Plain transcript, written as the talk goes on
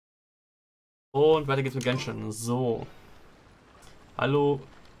Und weiter geht's mit Genshin. So. Hallo,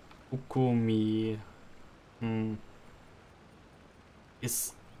 Ukumi. Hm. Die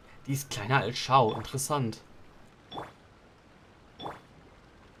ist kleiner als Shao. Interessant.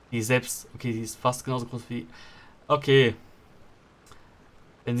 Die ist selbst. Okay, die ist fast genauso groß wie. Okay.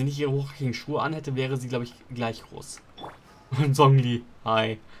 Wenn sie nicht ihre hochhackigen Schuhe anhätte, wäre sie, glaube ich, gleich groß. Und Songli.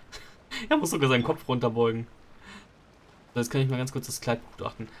 Hi. Er muss sogar seinen Kopf runterbeugen. So, jetzt kann ich mal ganz kurz das Kleid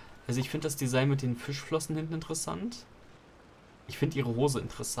betrachten. Also ich finde das Design mit den Fischflossen hinten interessant. Ich finde ihre Hose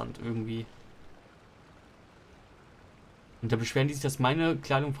interessant irgendwie. Und da beschweren die sich, dass meine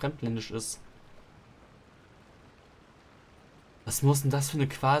Kleidung fremdländisch ist. Was muss denn das für eine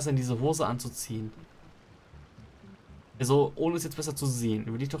Qual sein, diese Hose anzuziehen? Also, ohne es jetzt besser zu sehen,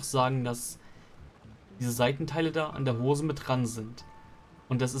 würde ich doch sagen, dass diese Seitenteile da an der Hose mit dran sind.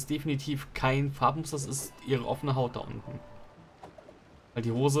 Und das ist definitiv kein Farbmuster, das ist ihre offene Haut da unten. Weil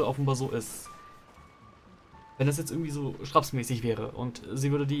die Hose offenbar so ist. Wenn das jetzt irgendwie so strapsmäßig wäre und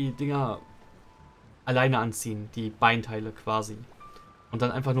sie würde die Dinger alleine anziehen, die Beinteile quasi. Und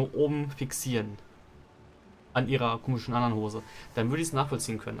dann einfach nur oben fixieren. An ihrer komischen anderen Hose. Dann würde ich es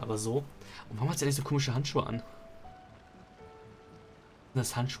nachvollziehen können, aber so. Und warum hat sie eigentlich so komische Handschuhe an? Sind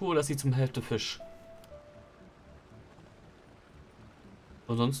das Handschuhe oder ist sie zum Hälfte Fisch?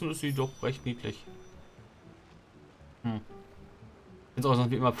 Ansonsten ist sie doch recht niedlich. Hm. Ich finde es auch,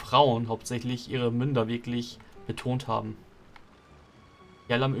 wie immer Frauen hauptsächlich ihre Münder wirklich betont haben.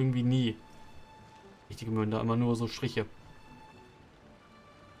 Die alle haben irgendwie nie richtige Münder, immer nur so Striche.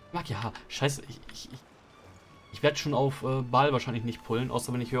 Mag ja, scheiße, ich werde schon auf Ball wahrscheinlich nicht pullen,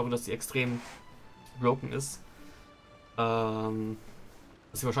 außer wenn ich höre, dass sie extrem broken ist. Was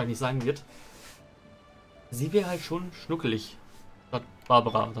sie wahrscheinlich nicht sagen wird. Sie wäre halt schon schnuckelig, statt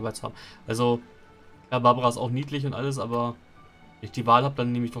Barbara dabei zu haben. Also, ja, Barbara ist auch niedlich und alles, aber wenn ich die Wahl habe,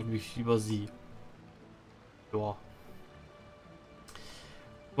 dann nehme ich doch lieber sie. Ja.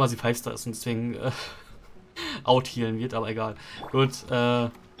 Weil sie Five-Star ist und deswegen outhealen wird, aber egal. Gut,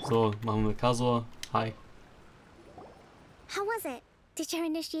 so, machen wir Kasor. Hi. How was it? Did your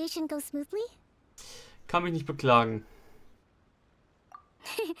initiation go smoothly? Kann mich nicht beklagen.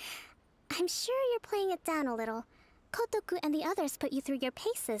 I'm sure you're playing it down a little. Kotoku and the others put you through your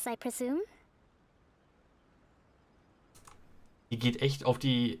paces, I presume. Die geht echt auf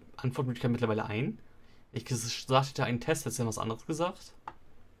die Antwortmöglichkeit mittlerweile ein. Ich sagte, einen Test, hätte ja was anderes gesagt.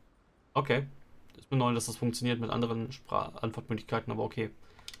 Okay. Ist mir neu, dass das funktioniert mit anderen Antwortmöglichkeiten, aber okay.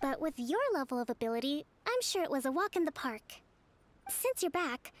 But with your level of ability, I'm sure it was a walk in the park. Since you're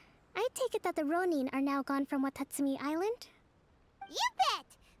back, I take it that the Ronin are now gone from Watatsumi Island? You bet!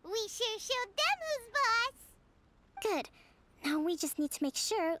 We sure showed them who's boss! Good. Now we just need to make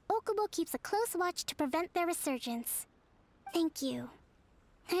sure Okubo keeps a close watch to prevent their resurgence. Thank you.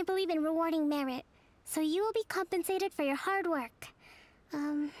 I believe in rewarding merit, so you will be compensated for your hard work.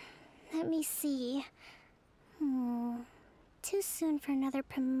 Let me see. Too soon for another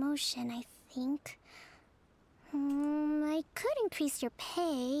promotion, I think. I could increase your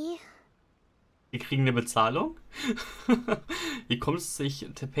pay. Wir kriegen eine Bezahlung? Wie kommt es, dass ich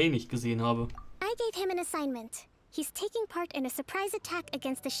Tepei nicht gesehen habe? I gave him an assignment. He's taking part in a surprise attack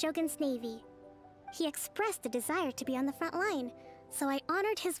against the Shogun's navy. He expressed a desire to be on the front line, so I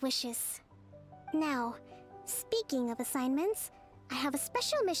honored his wishes. Now, speaking of assignments, I have a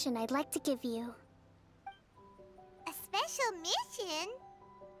special mission I'd like to give you. A special mission?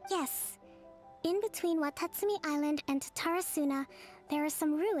 Yes. In between Watatsumi Island and Tarasuna, there are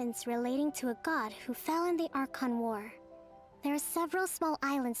some ruins relating to a god who fell in the Archon War. There are several small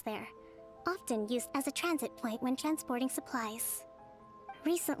islands there, often used as a transit point when transporting supplies.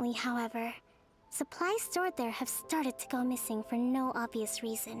 Recently, however, supplies stored there have started to go missing for no obvious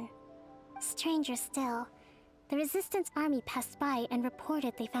reason. Stranger still, the Resistance Army passed by and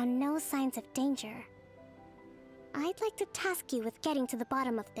reported they found no signs of danger. I'd like to task you with getting to the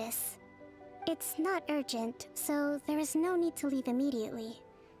bottom of this. It's not urgent, so there is no need to leave immediately.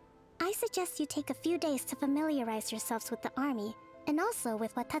 I suggest you take a few days to familiarize yourselves with the army, and also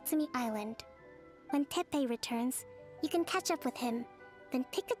with Watatsumi Island. When Teppei returns, you can catch up with him, then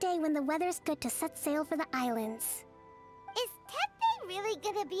pick a day when the weather's good to set sail for the islands. Is Teppei really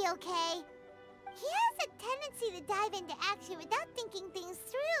gonna be okay? He has a tendency to dive into action without thinking things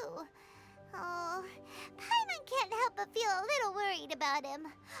through. Oh, Paimon can't help but feel a little worried about him.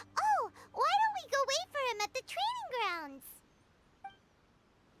 Oh, why don't we go wait for him at the training grounds?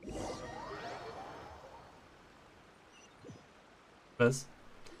 Was?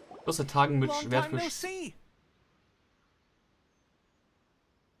 Aus der Tagen mit Schwertfisch.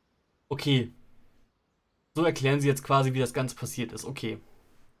 Okay. So erklären sie jetzt quasi, wie das Ganze passiert ist. Okay.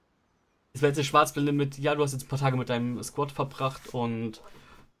 Es wäre jetzt Schwarzblende mit, ja, du hast jetzt ein paar Tage mit deinem Squad verbracht und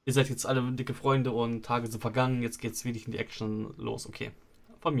ihr seid jetzt alle dicke Freunde und Tage sind vergangen, jetzt geht's wirklich in die Action los. Okay,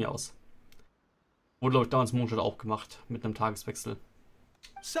 von mir aus. Wurde, glaube ich, damals Mondstadt auch gemacht, mit einem Tageswechsel.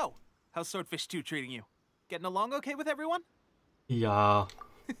 So, how's Swordfish 2 treating you? Getting along okay with everyone? Ja.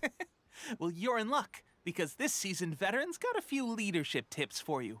 Well, you're in luck, because this seasoned veterans got a few leadership tips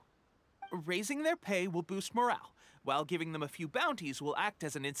for you. Raising their pay will boost morale, while giving them a few bounties will act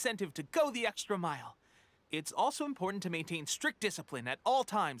as an incentive to go the extra mile. It's also important to maintain strict discipline at all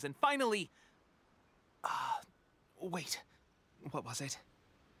times, and finally... wait. What was it?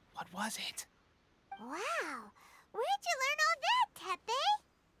 What was it? Wow! Where'd you learn all that, Tepe?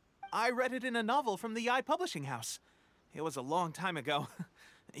 I read it in a novel from the Eye Publishing House. It was a long time ago.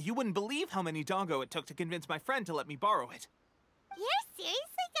 You wouldn't believe how many dongo it took to convince my friend to let me borrow it. You're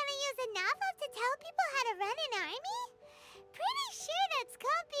seriously gonna use a novel to tell people how to run an army? Pretty sure that's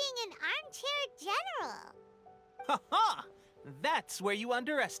called being an armchair general. Ha ha! That's where you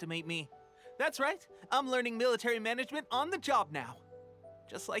underestimate me. That's right. I'm learning military management on the job now.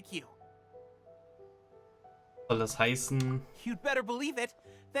 Just like you. Soll das heißen? You'd better believe it.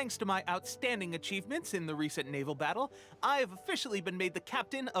 Thanks to my outstanding achievements in the recent naval battle, I have officially been made the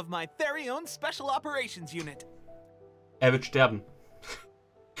captain of my very own Special Operations Unit. Er wird sterben.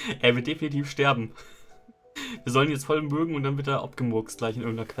 Er wird definitiv sterben. Wir sollen ihn jetzt voll mögen und dann wird er abgemurkst gleich in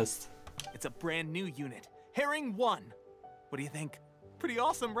irgendeiner Quest. It's a brand new unit. Herring 1. What do you think? Pretty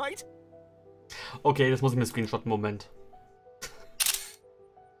awesome, right? Okay, das muss ich mir screenshotten. Moment.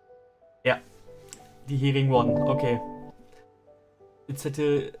 Ja. Die Hering 1. Okay. Jetzt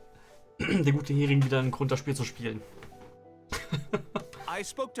hätte der gute Hering wieder einen Grund, das Spiel zu spielen. I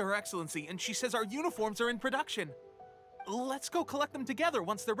spoke to Her Excellency and she says our uniforms are in production. Let's go collect them together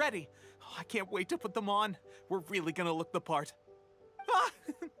once they're ready. Oh, I can't wait to put them on. We're really gonna look the part. Ah,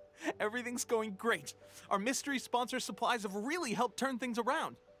 everything's going great. Our mystery sponsor supplies have really helped turn things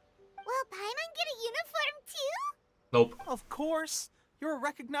around. Will Paimon get a uniform too? Nope. Of course. You're a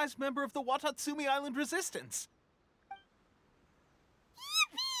recognized member of the Watatsumi Island Resistance.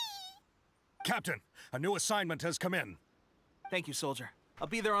 Captain, a new assignment has come in. Thank you, soldier. I'll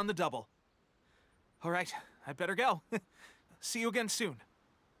be there on the double. All right, I'd better go. See you again soon.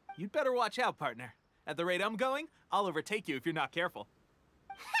 You'd better watch out, partner. At the rate I'm going, I'll overtake you if you're not careful.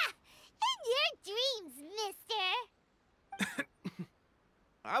 Ha! In your dreams, mister!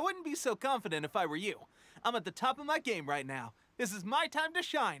 I wouldn't be so confident if I were you. I'm at the top of my game right now. This is my time to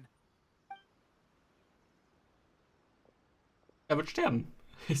shine. Er wird sterben.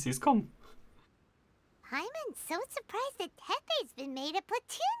 Ich sehe es kommen. Paimon's so surprised that Tepe's been made a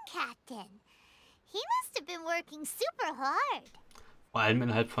platoon captain. He must have been working super hard. Vor allem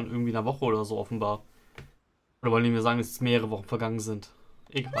innerhalb von irgendwie einer Woche oder so offenbar. Oder wollen die mir sagen, dass es mehrere Wochen vergangen sind?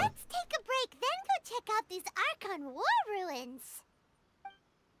 Egal. Let's take a break, then go check out these Archon War ruins.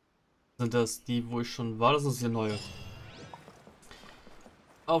 Sind das die, wo ich schon war? Das ist hier neue.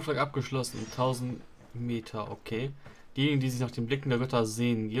 Auftrag abgeschlossen. 1000 Meter, okay. Diejenigen, die sich nach den Blicken der Götter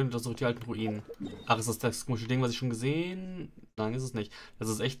sehen, gehen und untersucht die alten Ruinen. Ach, ist das das komische Ding, was ich schon gesehen? Nein, ist es nicht. Das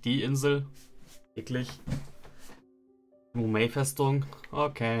ist echt die Insel. Wirklich. Mumei-Festung.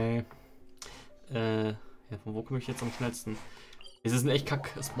 Okay. Ja, von wo komme ich jetzt am schnellsten? Es ist ein echt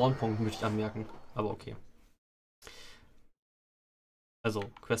kack Spawnpunkt, möchte ich anmerken. Aber okay. Also,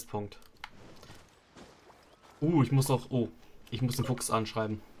 Questpunkt. Ich muss noch... Oh, ich muss den Fuchs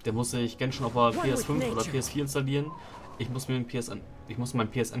anschreiben. Der muss sich Genshin auf der PS5 oder PS4 installieren. Ich muss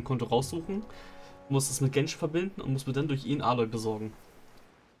mein PSN-Konto raussuchen, muss es mit Genshin verbinden und muss mir dann durch ihn Aloy besorgen.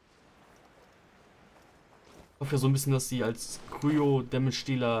 Ich hoffe ja so ein bisschen, dass sie als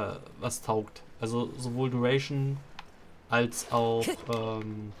Kryo-Damage-Dealer was taugt. Also sowohl Duration als auch... ich habe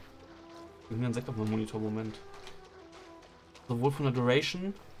einen Sekt auf meinem Monitor, Moment. Sowohl von der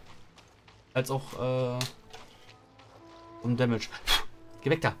Duration als auch und Damage. Geh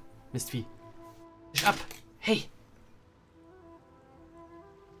weg da, Mistvieh. Tisch ab. Hey.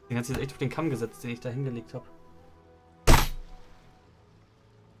 Den hat sich jetzt echt auf den Kamm gesetzt, den ich da hingelegt habe.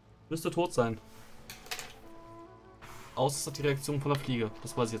 Müsste tot sein. Außer es hat die Reaktion von der Fliege.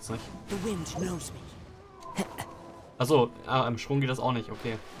 Das weiß ich jetzt nicht. Achso, im Sprung geht das auch nicht.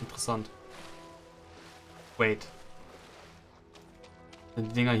 Okay, interessant. Wait. Sind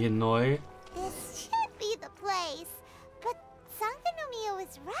die Dinger hier neu? This should be the place. But Sankanomiya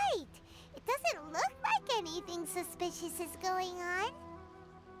was right. It doesn't look like anything suspicious is going on.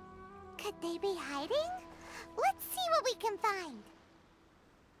 Could they be hiding? Let's see what we can find.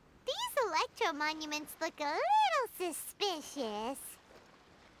 These electro monuments look a little suspicious.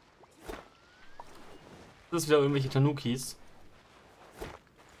 Das ist wieder irgendwelche Tanukis.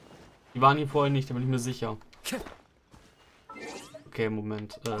 Die Die waren hier vorher nicht, da bin ich mir sicher. Okay,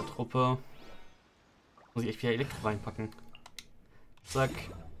 Moment. Truppe. Muss ich echt wieder Elektro reinpacken. Zack.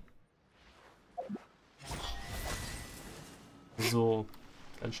 So.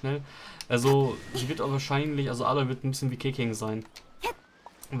 Ganz schnell. Also, sie wird auch wahrscheinlich, also Ada wird ein bisschen wie Keking sein.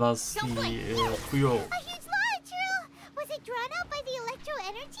 Was die Kryo.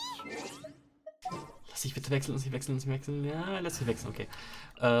 Lass ich bitte wechseln, lass ich wechseln, lass mich wechseln. Ja, lass mich wechseln, okay.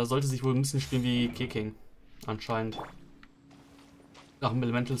 Sollte sich wohl ein bisschen spielen wie Keking. Anscheinend. Nach dem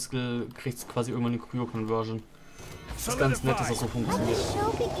Elemental Skill kriegt es quasi irgendwann eine Kryo-Conversion. Das ist ganz nett, dass das so funktioniert.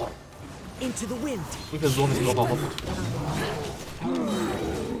 Ungefähr so habe ich noch erhofft.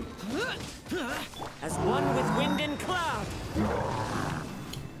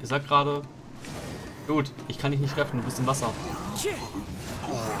 Ich sag gerade, gut, ich kann dich nicht treffen, du bist im Wasser.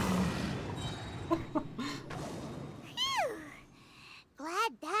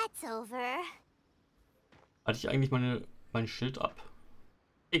 Glad that's over. Hatte ich eigentlich mein Schild ab?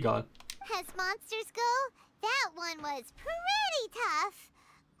 Egal. As monsters go, that one was pretty tough.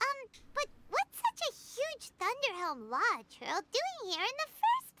 But what's such a huge Thunderhelm Lodge Earl doing here in the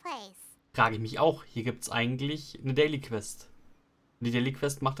first place? Frage ich mich auch. Hier gibt es eigentlich eine Daily Quest. Und die Daily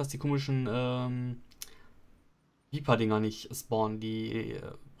Quest macht, dass die komischen Viper-Dinger nicht spawnen. Die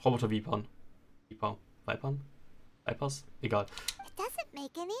Roboter-Vipern. Vipern? Vipers? Egal. It doesn't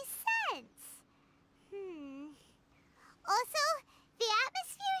make any sense. Also, the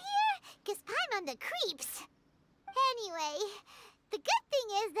atmosphere here gives Paimon the creeps. Anyway, the good thing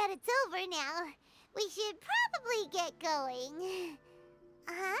is that it's over now. We should probably get going.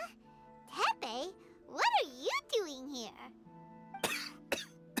 Huh? Tepe, what are you doing here?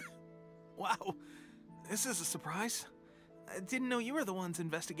 Wow, this is a surprise. I didn't know you were the ones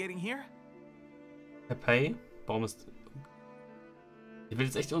investigating here. Pepe? Warum ist... Ich will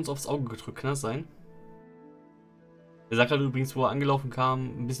jetzt echt uns aufs Auge gedrückt, kann das sein? Der sah gerade übrigens, wo er angelaufen kam,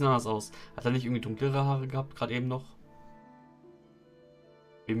 ein bisschen anders aus. Hat er nicht irgendwie dunklere Haare gehabt, gerade eben noch?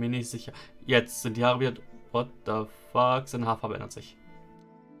 Bin mir nicht sicher. Jetzt sind die Haare wieder... What the fuck? Seine Haarfarbe ändert sich.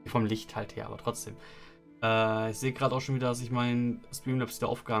 Vom Licht halt her, aber trotzdem. Ich sehe gerade auch schon wieder, dass sich mein Streamlabs wieder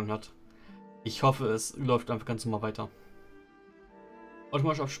aufgehangen hat. Ich hoffe, es läuft einfach ganz normal weiter.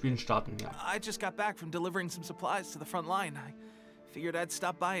 Automatisch auf Spielen starten, ja. I just got back from delivering some supplies to the front line. I figured I'd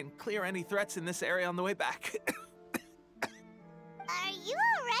stop by and clear any threats in this area on the way back. Are you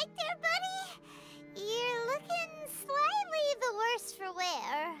alright there, buddy? You're looking slightly the worse for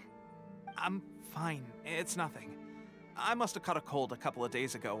wear. I'm fine. It's nothing. I must have caught a cold a couple of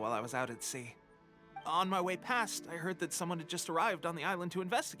days ago while I was out at sea. On my way past, I heard that someone had just arrived on the island to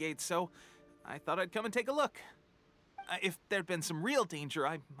investigate, so I thought I'd come and take a look. If there'd been some real danger,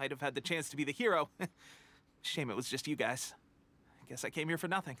 I might have had the chance to be the hero. Shame it was just you guys. I guess I came here for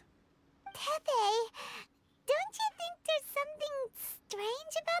nothing. Tepe, don't you think there's something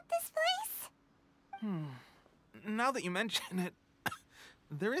strange about this place? Now that you mention it,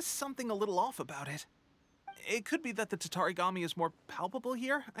 there is something a little off about it. It could be that the Tatarigami is more palpable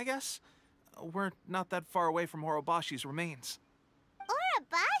here, I guess. We're not that far away from Orobashi's remains.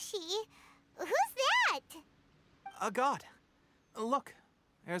 Orobashi? Who's that? A god. Look,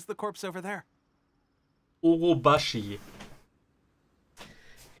 there's the corpse over there. Orobashi.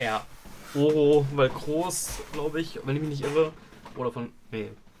 Ja. Oro, weil groß, glaube ich, wenn ich mich nicht irre. Oder von...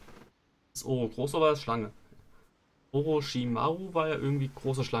 Nee. Ist Oro groß oder ist Schlange? Orochimaru war ja irgendwie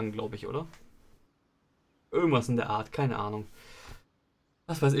große Schlange, glaube ich, oder? Irgendwas in der Art, keine Ahnung.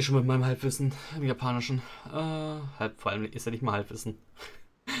 Das weiß ich schon mit meinem Halbwissen im Japanischen. Vor allem ist ja nicht mal Halbwissen.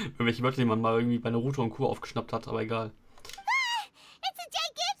 Irgendwelche Wörter, die man mal irgendwie bei Naruto und Kur aufgeschnappt hat, aber egal. It's a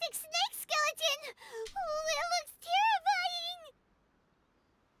gigantic snake skeleton! Oh, it looks terrifying!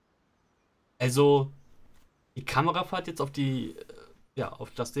 Also, die Kamerafahrt jetzt auf die,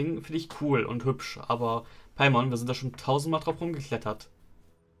 auf das Ding finde ich cool und hübsch, aber Paimon, wir sind da schon 1000-mal drauf rumgeklettert.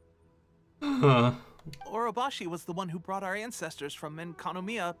 Orobashi was the one who brought our ancestors from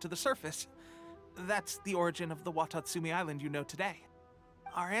Enkanomiya up to the surface. That's the origin of the Watatsumi Island you know today.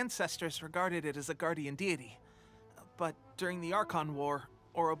 Our ancestors regarded it as a guardian deity. But during the Archon War,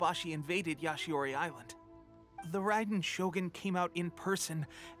 Orobashi invaded Yashiori Island. The Raiden Shogun came out in person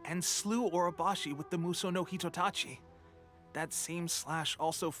and slew Orobashi with the Muso no Hitotachi. That same slash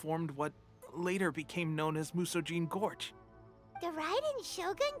also formed what later became known as Musojin Gorge. The Raiden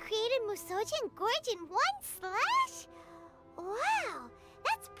Shogun created Musojin Gorge in one slash? Wow,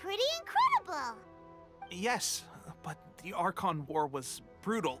 that's pretty incredible! Yes, but the Archon War was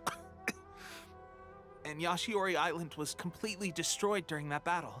brutal. And Yashiori Island was completely destroyed during that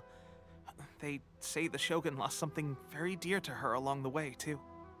battle. They say the Shogun lost something very dear to her along the way, too.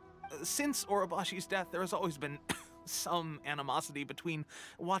 Since Orobashi's death, there has always been some animosity between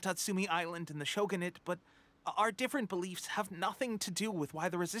Watatsumi Island and the Shogunate, but our different beliefs have nothing to do with why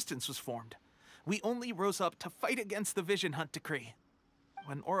the resistance was formed. We only rose up to fight against the Vision Hunt Decree.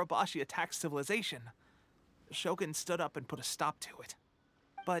 When Orobashi attacked civilization, the Shogun stood up and put a stop to it.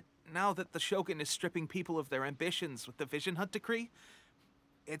 But now that the Shogun is stripping people of their ambitions with the Vision Hunt Decree,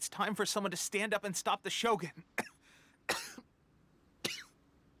 it's time for someone to stand up and stop the Shogun.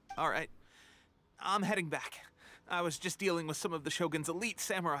 Alright, I'm heading back. I was just dealing with some of the Shogun's elite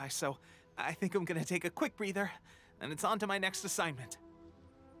samurai, so I think I'm gonna take a quick breather, and it's on to my next assignment.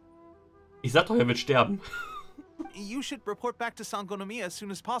 Ich sag doch, er wird sterben. You should report back to Sangonomiya as soon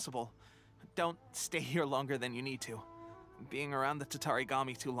as possible. Don't stay here longer than you need to. Being around the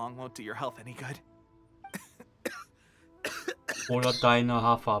Tatarigami too long won't do your health any good. Oder deine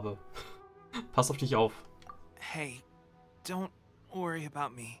Haarfarbe. Pass auf dich auf. Hey, don't worry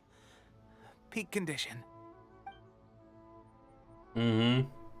about me. Peak condition. Teppei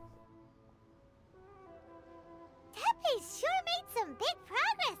sure made some big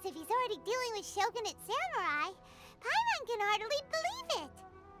progress if he's already dealing with Shogunate samurai. Paimon can hardly believe it.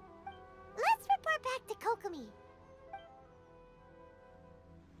 Let's report back to Kokomi.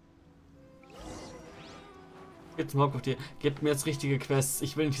 Jetzt mal auf dir. Gebt mir jetzt richtige Quests.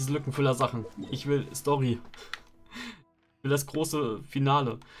 Ich will nicht diese Lückenfüller-Sachen. Ich will Story. Ich will das große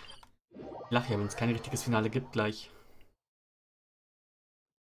Finale. Ich lache ja, wenn es kein richtiges Finale gibt gleich.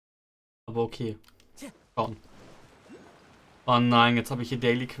 Aber okay. Schauen. Oh nein, jetzt habe ich hier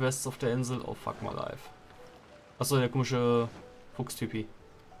Daily Quests auf der Insel. Oh fuck my life. Achso, der komische Fuchstypi.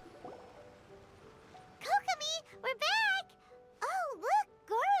 Kokomi, we're back! Oh, look,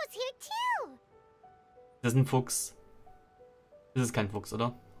 Goro's here too! Das ist ein Fuchs. Das ist kein Fuchs,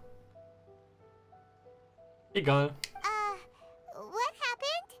 oder? Egal. What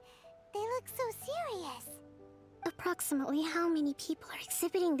happened? They look so serious. Approximately how many people are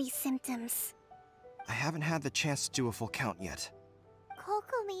exhibiting these symptoms? I haven't had the chance to do a full count yet.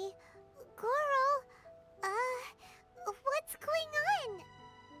 Kokomi, Goro, what's going on?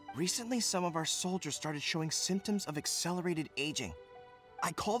 Recently, some of our soldiers started showing symptoms of accelerated aging.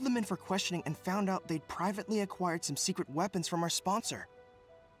 I called them in for questioning and found out they'd privately acquired some secret weapons from our sponsor.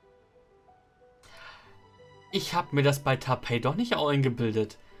 Ich habe mir das bei Teppei doch nicht auch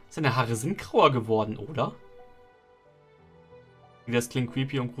eingebildet. Seine Haare sind grauer geworden, oder? Das klingt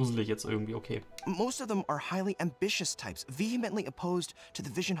creepy und gruselig jetzt irgendwie, okay. Most of them are highly ambitious types, vehemently opposed to the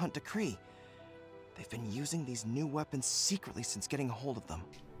Vision Hunt Decree. They've been using these new weapons secretly since getting a hold of them.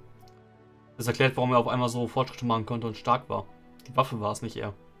 Das erklärt, warum er auf einmal so Fortschritte machen konnte und stark war. Die Waffe war es nicht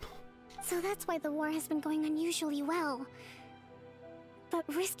er. So that's why the war has been going unusually well. But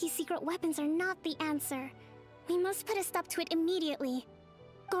risky secret weapons are not the answer. We must put a stop to it immediately.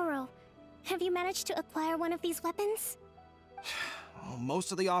 Goro, have you managed to acquire one of these weapons? Well,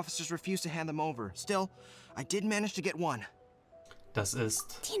 most of the officers refuse to hand them over. Still, I did manage to get one. Das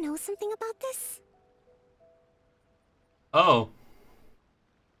ist... Do you know something about this? Oh.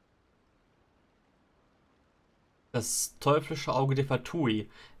 Das teuflische Auge der Fatui.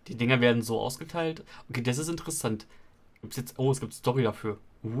 Die Dinger werden so ausgeteilt. Okay, das ist interessant. Gibt's jetzt... Oh, es gibt Story dafür.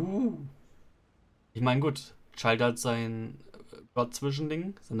 Ich meine, gut. Child hat sein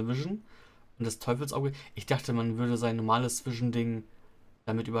Gott-Zwischending, seine Vision. Und das Teufelsauge... Ich dachte, man würde sein normales Zwischending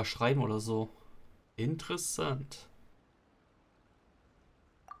damit überschreiben oder so. Interessant.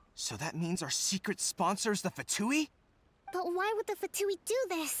 So that means our secret sponsor is the Fatui? But why would the Fatui do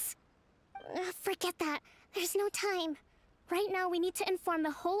this? Forget that. There's no time. Right now, we need to inform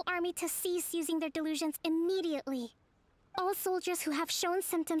the whole army to cease using their delusions immediately. All soldiers who have shown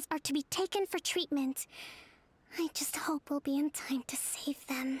symptoms are to be taken for treatment. I just hope we'll be in time to save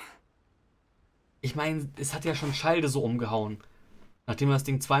them. Ich meine, es hat ja schon Schalde so umgehauen. Nachdem er das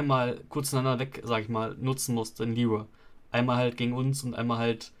Ding zweimal kurz ineinander weg, sag ich mal, nutzen musste in Liyue. Einmal halt gegen uns und einmal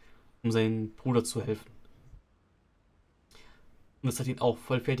halt, um seinen Bruder zu helfen. Und das hat ihn auch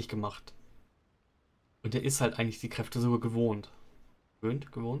voll fertig gemacht. Und er ist halt eigentlich die Kräfte sogar gewohnt.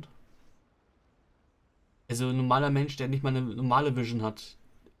 Gewohnt? Also ein normaler Mensch, der nicht mal eine normale Vision hat.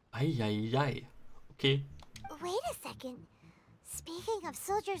 Eieiei. Okay. Wait a second. Speaking of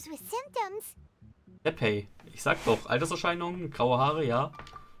soldiers with symptoms... Teppei. Ich sag doch, Alterserscheinungen, graue Haare, ja.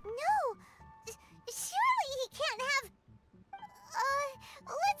 No! Surely he can't have...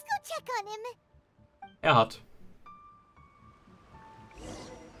 let's go check on him. Er hat.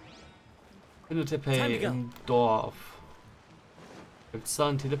 Finde Teppei im Dorf. Gibt's da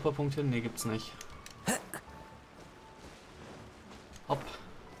einen Teleportpunkt hin? Ne, gibt's nicht. Hopp.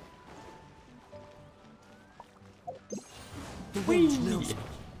 Hui.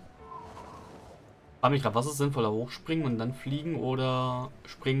 Frag mich gerade, was ist sinnvoller? Hochspringen und dann fliegen oder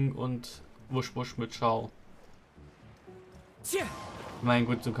springen und wusch wusch mit Schau? Mein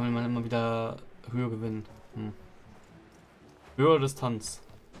Gott, so kann man immer wieder Höhe gewinnen. Höhere Distanz.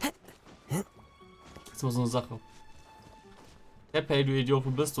 Das ist immer so eine Sache. Hey, du Idiot, wo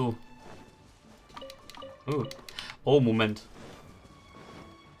bist du? Oh, Moment.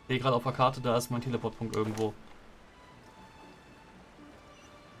 Ich sehe gerade auf der Karte, da ist mein Teleportpunkt irgendwo.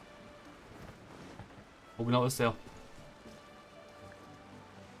 Wo genau ist der?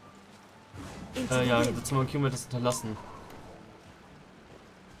 Ja, jetzt mal Kilometer hinterlassen.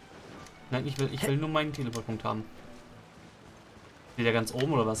 Nein, ich will nur meinen Teleportpunkt haben. Steht der ganz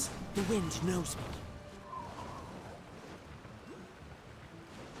oben oder was?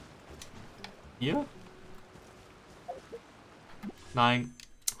 Hier? Nein.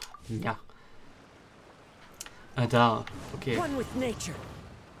 Ja. Da. Okay.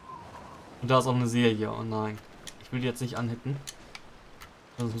 Und da ist auch eine Serie. Oh nein. Ich will die jetzt nicht anhitten.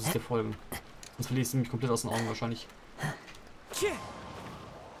 Sonst muss ich dir folgen. Sonst verliere ich sie nämlich komplett aus den Augen wahrscheinlich.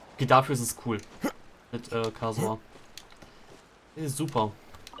 Okay, dafür ist es cool. Mit Kasor. Ist super.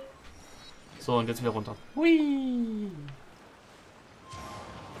 So, und jetzt wieder runter. Hui.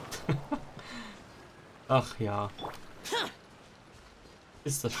 Ach ja.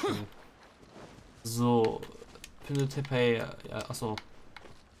 Ist das schön. So. Finde Teppei. Ja, achso.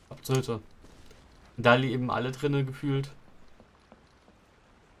 Ab zur Hütte. Da leben alle drinne gefühlt.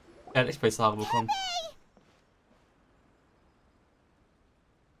 Er hat echt weiße Haare bekommen.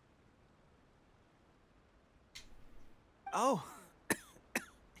 Oh.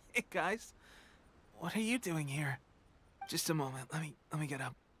 Hey guys. What are you doing here? Just a moment. Let me get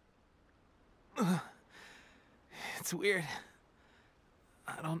up. It's weird.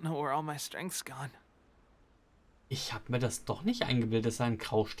 I don't know where all my strength's gone. Ich habe mir das doch nicht eingebildet, dass er einen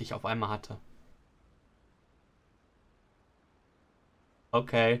Graustich auf einmal hatte.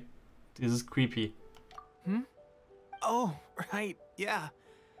 Okay. Das ist creepy. Oh, right. Yeah.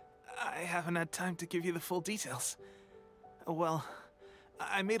 I haven't had time to give you the full details. Well,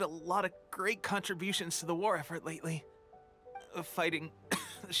 I made a lot of great contributions to the war effort lately. Fighting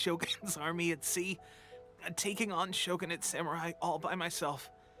the Shogun's army at sea, taking on Shogunate samurai all by myself,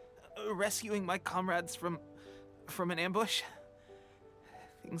 rescuing my comrades from an ambush.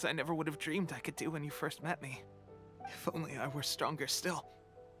 Things I never would have dreamed I could do when you first met me. If only I were stronger still.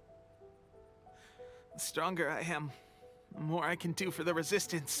 The stronger I am, the more I can do for the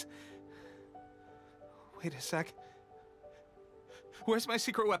Resistance. Wait a sec. Where's my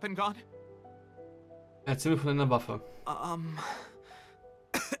secret weapon gone? Erzähl mir von deiner Waffe.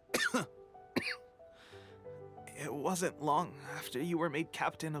 It wasn't long after you were made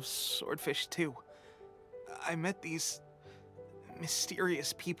captain of Swordfish 2. I met these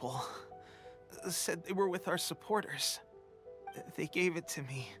mysterious people. Said they were with our supporters. They gave it to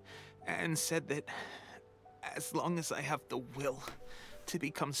me and said that as long as I have the will to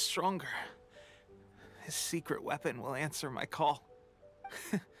become stronger, his secret weapon will answer my call.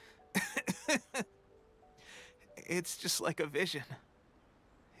 It's just like a vision,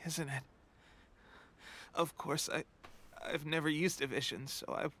 isn't it? Of course, I've never used a vision, so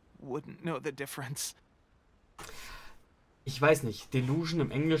I wouldn't know the difference. Ich weiß nicht, Delusion im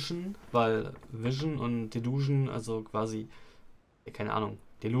Englischen, weil Vision und Delusion, also quasi, ja, keine Ahnung,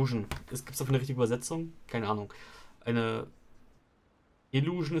 Delusion, gibt es dafür eine richtige Übersetzung? Keine Ahnung. Eine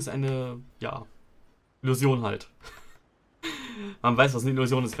Illusion ist eine, ja, Illusion halt. Man weiß, was eine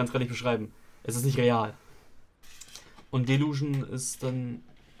Illusion ist, ich kann es gar nicht beschreiben. Es ist nicht real. Und Delusion ist dann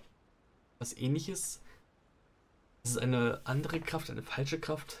was Ähnliches. Es ist eine andere Kraft, eine falsche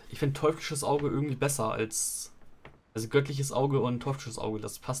Kraft. Ich finde teuflisches Auge irgendwie besser als... Also göttliches Auge und teuflisches Auge,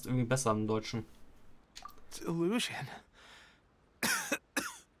 das passt irgendwie besser im Deutschen. Delusion.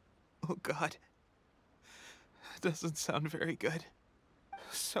 Oh God. Doesn't sound very good.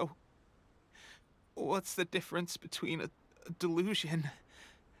 So, what's the difference between a delusion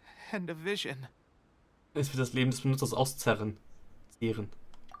and a vision? Es wird das Leben des Benutzers auszerren. Zehren.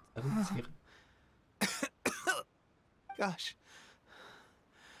 Zehren? Gosh.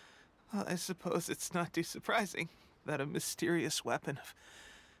 Well, I suppose it's not too surprising that a mysterious weapon of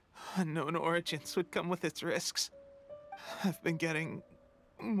unknown origins would come with its risks. I've been getting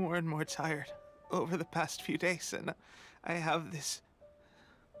more and more tired over the past few days, and I have this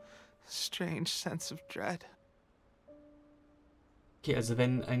strange sense of dread. Okay, also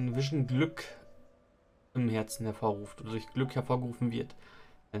wenn ein Vision Glück im Herzen hervorruft oder durch Glück hervorgerufen wird,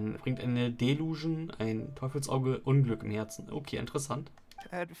 dann bringt eine Delusion, ein Teufelsauge, Unglück im Herzen. Okay, interessant.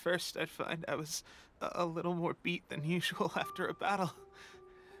 At first, I'd find I was a little more beat than usual after a battle.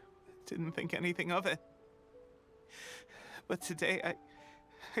 didn't think anything of it. But today,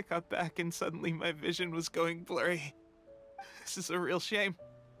 I got back and suddenly my vision was going blurry. This is a real shame.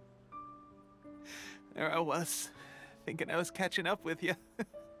 There I was, thinking I was catching up with you.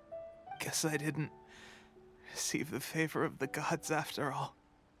 Guess I didn't receive the favor of the gods after all.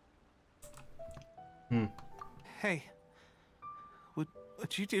 Hey,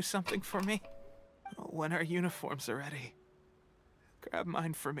 would you do something for me? When our uniforms are ready, grab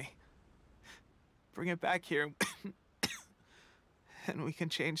mine for me. Bring it back here, and we can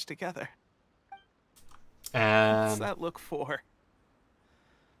change together. What's that look for?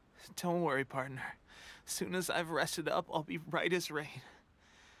 Don't worry, partner. As soon as I've rested up, I'll be right as rain.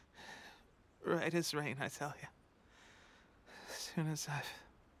 Right as rain, I tell you. As soon as I've...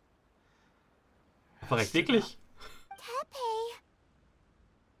 Verreckt wirklich? Teppei.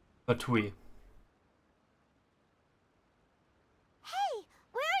 Fatui. Hey,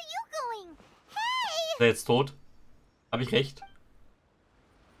 where are you going? Hey! Ist er jetzt tot? Habe ich recht?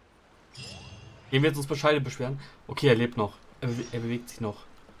 Gehen wir jetzt uns bescheiden beschweren? Okay, er lebt noch. Er bewegt sich noch.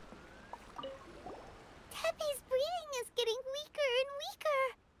 Teppei's breathing is getting weaker and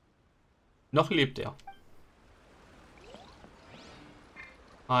weaker. Noch lebt er.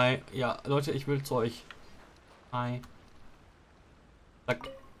 Hi. Ja, Leute, ich will zu euch. Hi. Zack.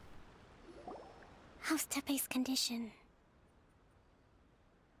 How's Teppei's condition?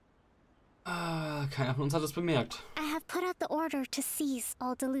 Keiner von uns hat es bemerkt. I have put out the order to seize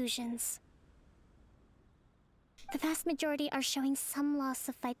all delusions. The vast majority are showing some loss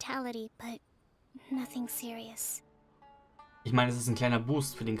of vitality, but nothing serious. Ich meine, es ist ein kleiner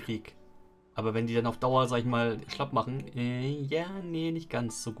Boost für den Krieg. Aber wenn die dann auf Dauer, sag ich mal, schlapp machen, ja, nee, nicht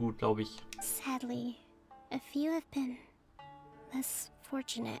ganz so gut, glaube ich. Sadly, a few have been less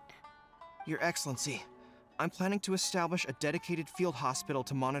fortunate. Your Excellency, I'm planning to establish a dedicated field hospital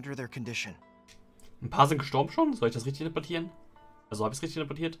to monitor their condition. Ein paar sind gestorben schon, soll ich das richtig interpretieren? Also habe ich es richtig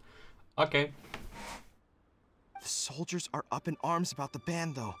interpretiert? Okay. The soldiers are up in arms about the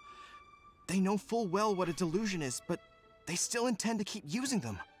ban, though. They know full well what a delusion is, but they still intend to keep using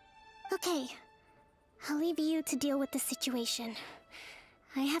them. Okay, I'll leave you to deal with the situation.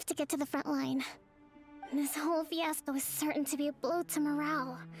 I have to get to the front line. This whole fiasco is certain to be a blow to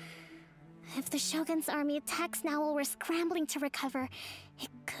morale. If the Shogun's army attacks now while we're scrambling to recover, it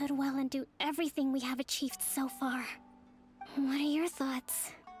could well undo everything we have achieved so far. What are your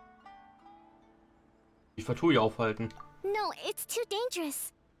thoughts? Die Fatui aufhalten. No, it's too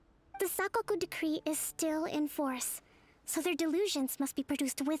dangerous. The Sakoku decree is still in force, so their delusions must be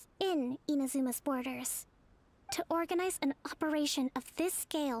produced within Inazuma's borders. To organize an operation of this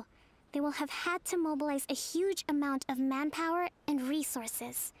scale, they will have had to mobilize a huge amount of manpower and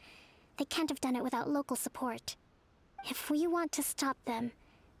resources. They can't have done it without local support. If we want to stop them,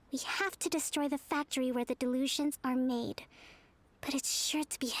 we have to destroy the factory where the delusions are made. But it's sure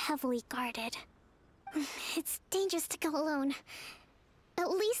to be heavily guarded. It's dangerous to go alone. At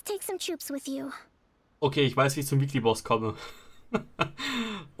least take some troops with you. Okay, ich weiß, wie ich zum Weekly Boss komme.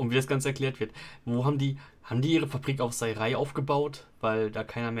 Und wie das Ganze erklärt wird. Wo haben die ihre Fabrik auf Seirei aufgebaut? Weil da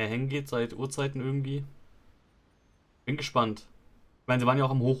keiner mehr hingeht seit Urzeiten irgendwie. Bin gespannt. Ich meine, sie waren ja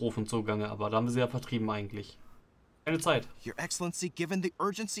auch am Hochofen zugange, aber da haben wir sie ja vertrieben eigentlich. Keine Zeit. Your Excellency, given the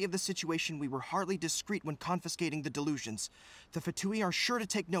urgency of the situation, we were hardly discreet when confiscating the delusions. The Fatui are sure to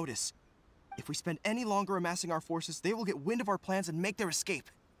take notice. If we spend any longer amassing our forces, they will get wind of our plans and make their escape.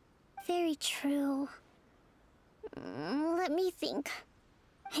 Very true. Let me think.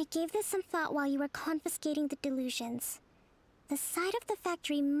 I gave this some thought while you were confiscating the delusions. The side of the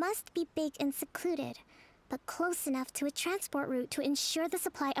factory must be big and secluded, but close enough to a transport route to ensure the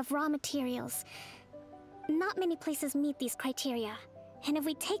supply of raw materials. Not many places meet these criteria, and if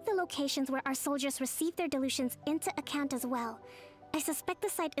we take the locations where our soldiers receive their delusions into account as well, I suspect the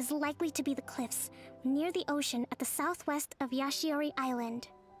site is likely to be the cliffs, near the ocean at the southwest of Yashiori Island.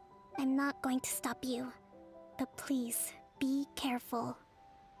 I'm not going to stop you, but please, be careful.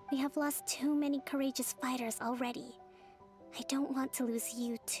 We have lost too many courageous fighters already. I don't want to lose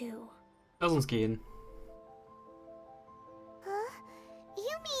you too. Lass uns gehen. Huh?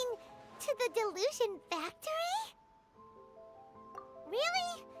 You mean to the delusion factory?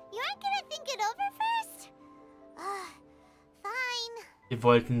 Really? You aren't gonna think it over first? Fine. Wir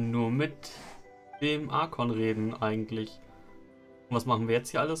wollten nur mit dem Arkon reden eigentlich. Und was machen wir jetzt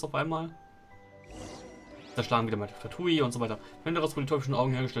hier alles auf einmal? Zerschlagen wieder mal die Fatui und so weiter. Wenn daraus wohl die teuflischen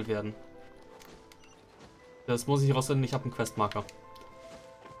Augen hergestellt werden. Das muss ich herausfinden, ich habe einen Questmarker.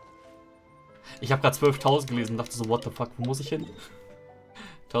 Ich habe gerade 12.000 gelesen und dachte so, what the fuck, wo muss ich hin?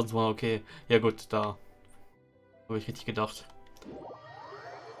 1200, okay. Ja gut, da habe ich richtig gedacht.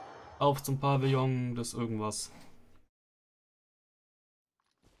 Auf zum Pavillon des irgendwas.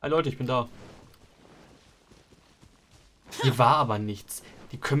 Hey Leute, ich bin da. Hier war aber nichts.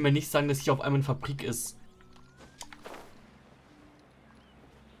 Die können mir nicht sagen, dass hier auf einmal eine Fabrik ist.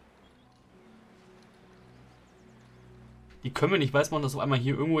 Die können mir nicht weismachen, dass auf einmal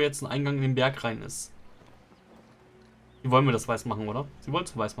hier irgendwo jetzt ein Eingang in den Berg rein ist. Die wollen mir das weismachen, oder? Sie wollen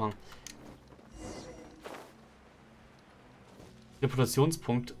es weismachen.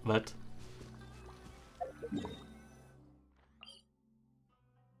 Reputationspunkt, was?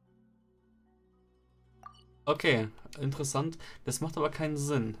 Okay, interessant. Das macht aber keinen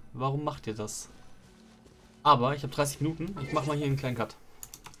Sinn. Warum macht ihr das? Aber ich habe 30 Minuten. Ich mache mal hier einen kleinen Cut.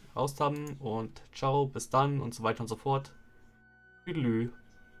 Raustaben und ciao, bis dann und so weiter und so fort. Tüdelü.